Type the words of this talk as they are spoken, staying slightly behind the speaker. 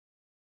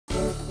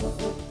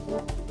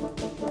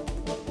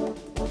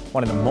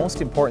One of the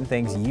most important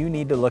things you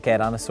need to look at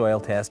on a soil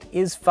test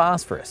is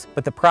phosphorus.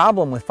 But the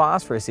problem with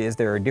phosphorus is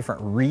there are different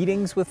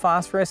readings with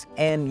phosphorus,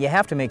 and you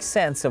have to make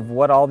sense of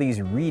what all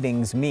these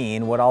readings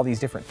mean, what all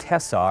these different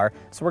tests are.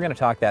 So we're going to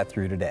talk that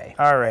through today.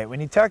 All right, when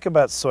you talk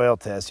about soil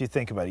tests, you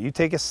think about it. You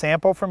take a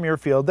sample from your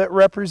field that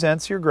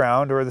represents your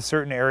ground or the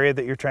certain area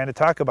that you're trying to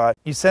talk about.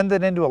 You send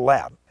it into a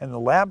lab, and the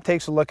lab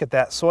takes a look at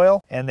that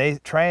soil, and they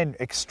try and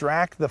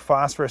extract the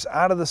phosphorus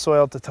out of the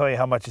soil to tell you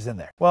how much is in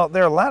there. Well,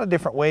 there are a lot of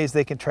different ways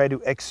they can try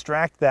to extract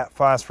that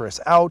phosphorus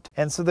out,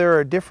 and so there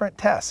are different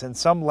tests. And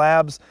some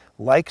labs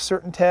like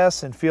certain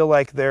tests and feel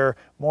like they're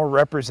more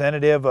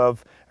representative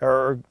of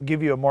or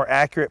give you a more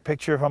accurate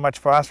picture of how much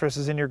phosphorus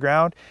is in your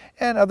ground,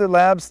 and other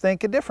labs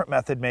think a different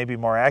method may be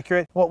more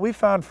accurate. What we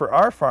found for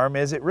our farm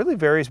is it really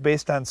varies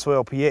based on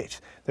soil pH.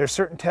 There are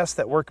certain tests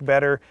that work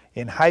better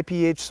in high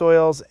pH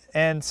soils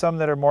and some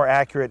that are more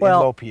accurate in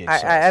low pH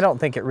soils. I don't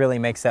think it really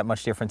makes that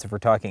much difference if we're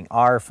talking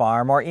our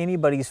farm or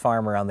anybody's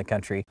farm around the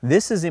country.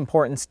 This is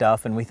important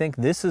stuff, and we think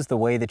this is the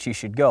way that you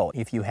should go.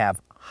 If you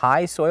have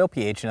high soil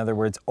pH, in other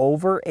words,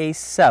 over a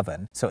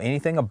 7, so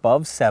anything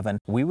above 7,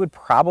 we would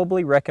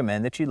probably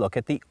recommend that you look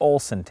at the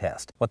Olsen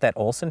test. What that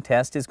Olsen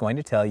test is going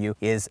to tell you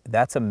is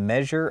that's a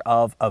measure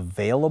of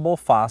available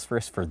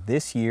phosphorus for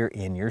this year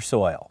in your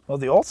soil. Well,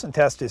 the Olsen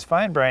test is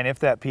fine, Brian, if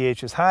that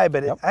pH is high,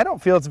 but I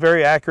don't feel it's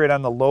very accurate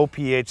on the low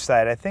pH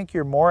side. I think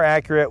you're more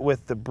accurate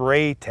with the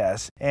Bray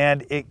test,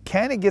 and it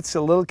kind of gets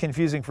a little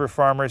confusing for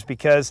farmers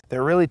because there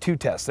are really two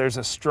tests. There's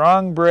a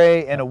Strong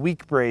Bray and a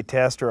Weak Bray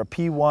test, or a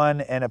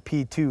P1 and a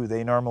P2.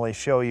 They normally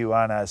show you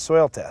on a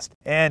soil test.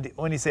 And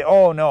when you say,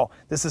 oh no,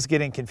 this is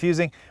getting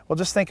confusing, well,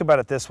 just think about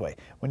it this way.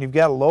 When you've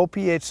got a low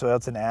pH soil,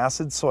 it's an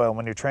acid soil,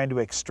 when you're trying to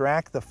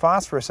extract the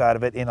phosphorus out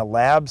of it in a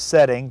lab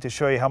setting to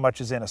show you how much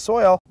is in a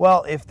soil,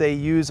 well, if they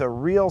use a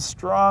real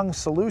strong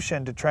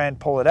solution to try and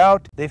pull it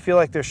out, they feel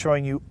like they're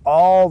showing you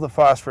all the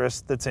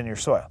phosphorus that's in your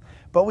soil.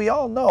 But we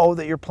all know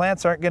that your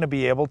plants aren't going to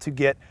be able to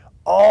get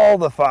all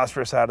the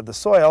phosphorus out of the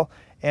soil.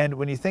 And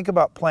when you think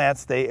about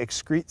plants, they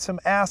excrete some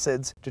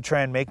acids to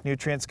try and make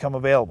nutrients come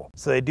available.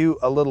 So they do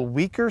a little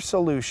weaker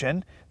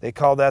solution. They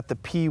call that the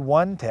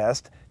P1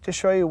 test to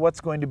show you what's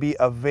going to be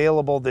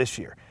available this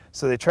year.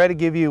 So they try to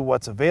give you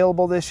what's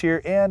available this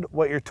year and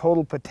what your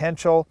total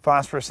potential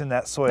phosphorus in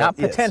that soil is. Not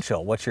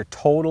potential, what your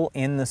total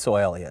in the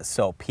soil is.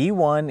 So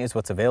P1 is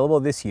what's available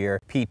this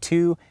year.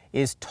 P2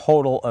 is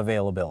total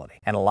availability.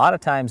 And a lot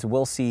of times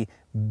we'll see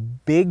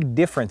big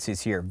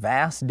differences here,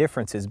 vast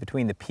differences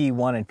between the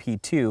P1 and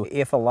P2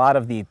 if a lot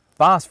of the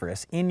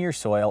phosphorus in your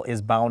soil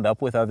is bound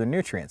up with other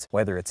nutrients.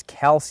 Whether it's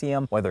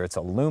calcium, whether it's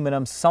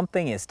aluminum,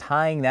 something is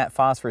tying that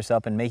phosphorus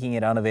up and making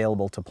it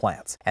unavailable to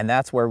plants. And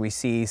that's where we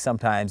see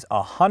sometimes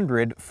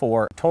 100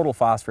 for total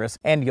phosphorus,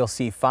 and you'll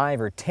see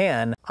 5 or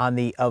 10 on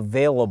the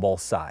available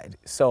side.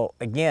 So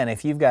again,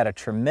 if you've got a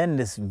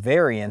tremendous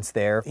variance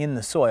there in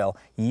the soil,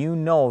 you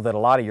know that a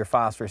lot of your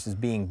phosphorus is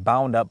being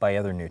bound up by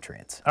other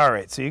nutrients. All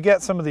right, so you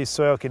get some of these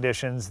soil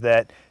conditions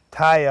that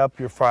tie up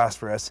your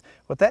phosphorus.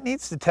 What that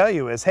needs to tell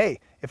you is,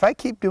 hey, if I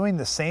keep doing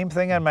the same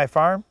thing on my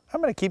farm,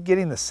 I'm going to keep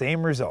getting the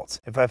same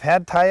results. If I've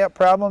had tie-up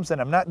problems and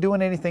I'm not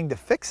doing anything to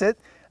fix it,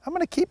 I'm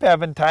going to keep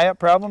having tie-up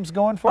problems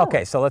going forward.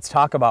 Okay, so let's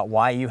talk about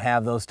why you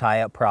have those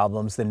tie-up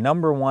problems. The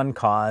number one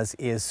cause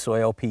is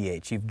soil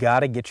pH. You've got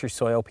to get your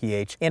soil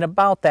pH in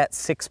about that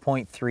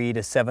 6.3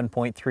 to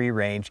 7.3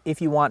 range if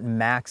you want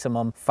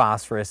maximum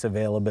phosphorus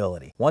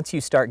availability. Once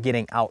you start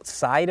getting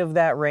outside of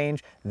that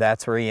range,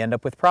 that's where you end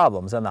up with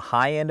problems. On the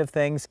high end of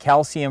things,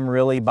 calcium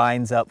really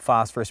binds up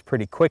phosphorus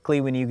pretty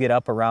quickly when you get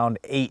up around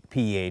 8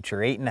 pH or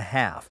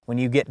 8.5. When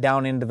you get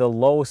down into the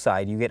low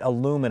side, you get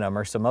aluminum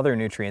or some other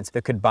nutrients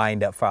that could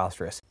bind up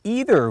phosphorus.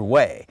 Either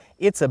way,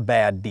 it's a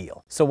bad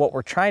deal. So what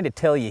we're trying to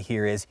tell you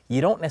here is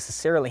you don't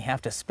necessarily have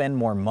to spend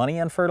more money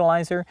on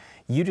fertilizer.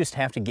 You just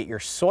have to get your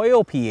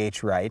soil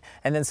pH right,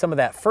 and then some of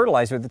that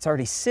fertilizer that's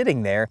already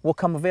sitting there will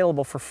come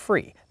available for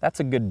free. That's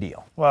a good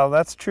deal. Well,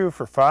 that's true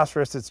for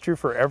phosphorus. It's true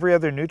for every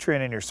other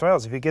nutrient in your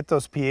soils. If you get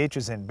those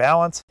pHs in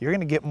balance, you're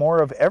going to get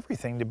more of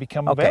everything to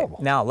become available.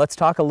 Now let's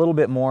talk a little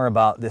bit more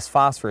about this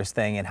phosphorus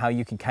thing and how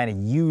you can kind of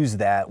use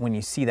that when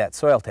you see that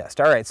soil test.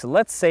 All right, so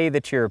let's say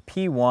that your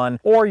P1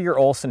 or your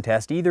Olsen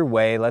test, either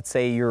way, let's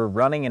say you're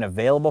running an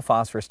available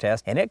phosphorus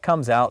test and it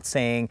comes out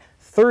saying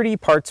 30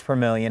 parts per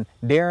million.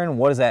 Darren,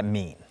 what does that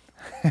mean?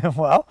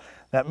 Well,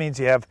 that means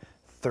you have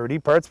 30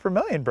 parts per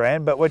million,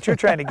 Brian, but what you're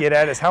trying to get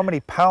at is how many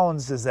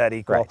pounds does that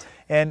equal? Right.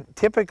 And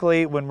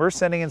typically when we're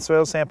sending in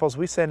soil samples,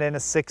 we send in a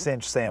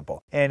 6-inch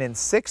sample. And in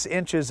 6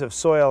 inches of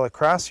soil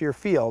across your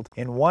field,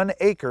 in 1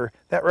 acre,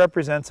 that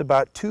represents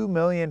about 2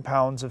 million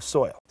pounds of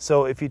soil.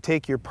 So if you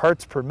take your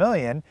parts per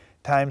million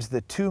times the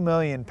 2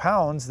 million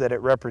pounds that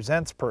it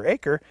represents per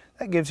acre,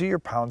 that gives you your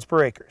pounds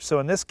per acre. So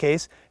in this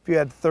case, if you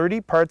had 30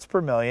 parts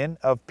per million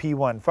of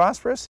P1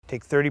 phosphorus,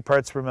 take 30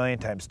 parts per million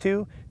times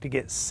 2 to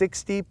get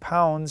 60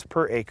 pounds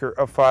per acre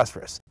of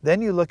phosphorus.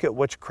 Then you look at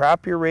which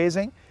crop you're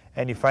raising,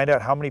 and you find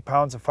out how many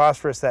pounds of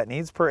phosphorus that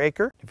needs per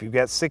acre. If you've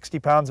got 60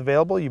 pounds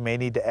available, you may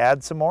need to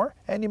add some more,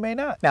 and you may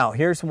not. Now,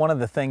 here's one of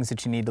the things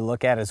that you need to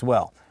look at as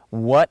well.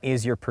 What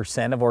is your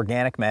percent of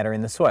organic matter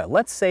in the soil?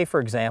 Let's say, for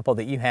example,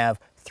 that you have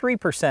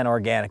 3%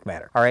 organic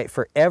matter. All right,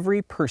 for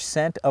every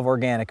percent of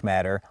organic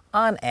matter,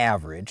 on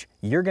average,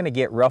 you're going to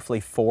get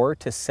roughly 4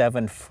 to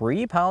 7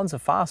 free pounds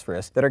of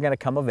phosphorus that are going to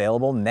come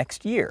available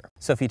next year.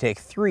 So if you take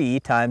 3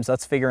 times,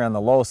 let's figure on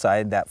the low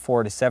side, that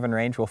 4 to 7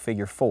 range, we'll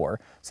figure 4.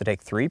 So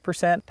take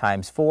 3%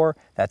 times 4,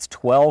 that's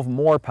 12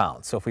 more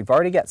pounds. So if we've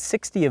already got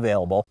 60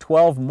 available,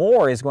 12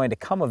 more is going to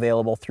come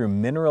available through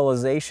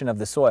mineralization of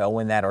the soil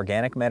when that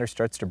organic matter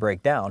starts to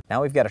break down.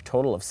 Now we've got a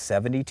total of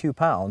 72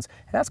 pounds,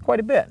 and that's quite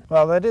a bit.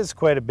 Well, that is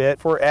quite a bit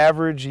for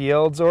average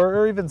yields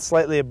or even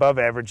slightly above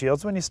average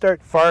yields. When you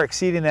start far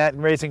exceeding that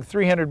and raising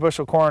 300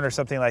 bushel corn or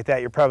something like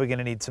that, you're probably going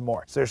to need some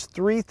more. So there's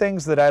 3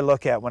 things that I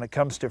look at when it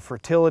comes to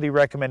fertility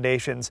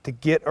recommendations to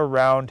get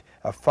around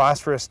a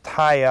phosphorus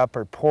tie-up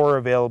or poor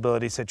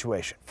availability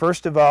situation.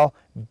 First of all,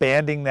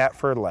 banding that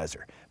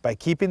fertilizer. By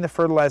keeping the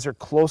fertilizer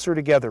closer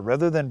together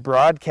rather than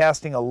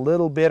broadcasting a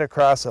little bit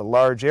across a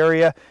large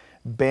area,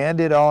 band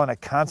it all in a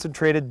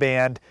concentrated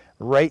band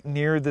right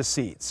near the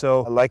seed.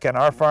 So like on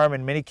our farm,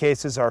 in many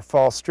cases, our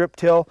fall strip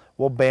till,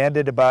 we'll band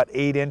it about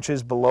 8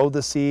 inches below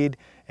the seed,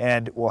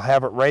 and we'll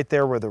have it right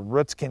there where the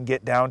roots can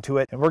get down to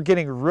it. And we're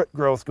getting root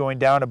growth going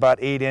down about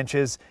 8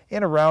 inches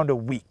in around a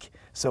week.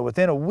 So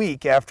within a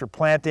week after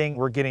planting,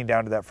 we're getting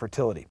down to that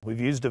fertility. We've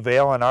used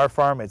Avail on our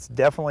farm. It's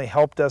definitely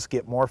helped us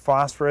get more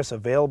phosphorus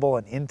available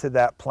and into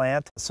that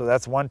plant. So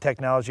that's one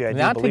technology I do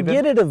believe in. Not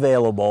to get it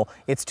available,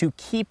 it's to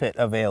keep it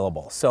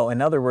available. So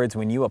in other words,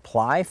 when you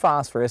apply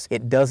phosphorus,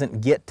 it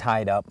doesn't get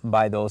tied up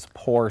by those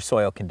poor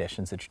soil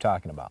conditions that you're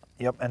talking about.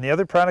 Yep, and the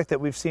other product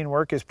that we've seen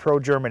work is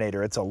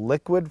Germinator. It's a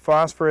liquid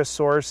phosphorus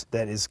source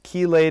that is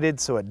chelated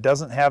so it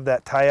doesn't have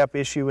that tie-up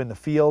issue in the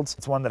fields.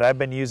 It's one that I've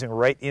been using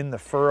right in the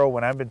furrow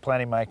when I've been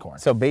planting my corn.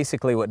 So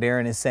basically what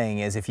Darren is saying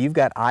is if you've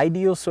got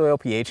ideal soil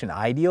pH and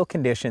ideal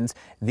conditions,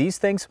 these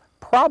things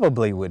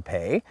probably would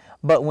pay,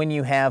 but when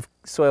you have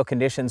soil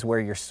conditions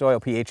where your soil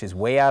pH is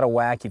way out of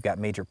whack, you've got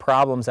major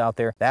problems out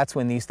there, that's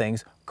when these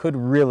things could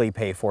really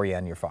pay for you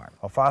on your farm.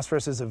 Well,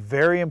 phosphorus is a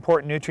very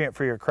important nutrient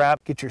for your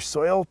crop. Get your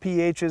soil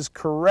pHs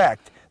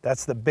correct.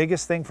 That's the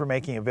biggest thing for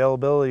making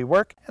availability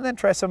work. And then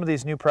try some of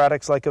these new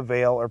products like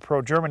Avail or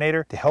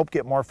Germinator to help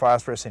get more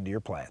phosphorus into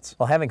your plants.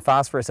 Well, having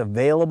phosphorus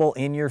available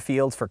in your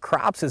fields for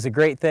crops is a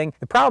great thing.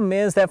 The problem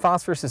is that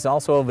phosphorus is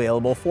also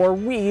available for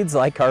weeds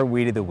like our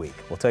Weed of the Week.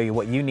 We'll tell you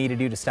what you need to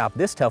do to stop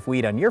this tough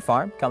weed on your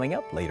farm coming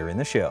up later in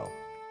the show.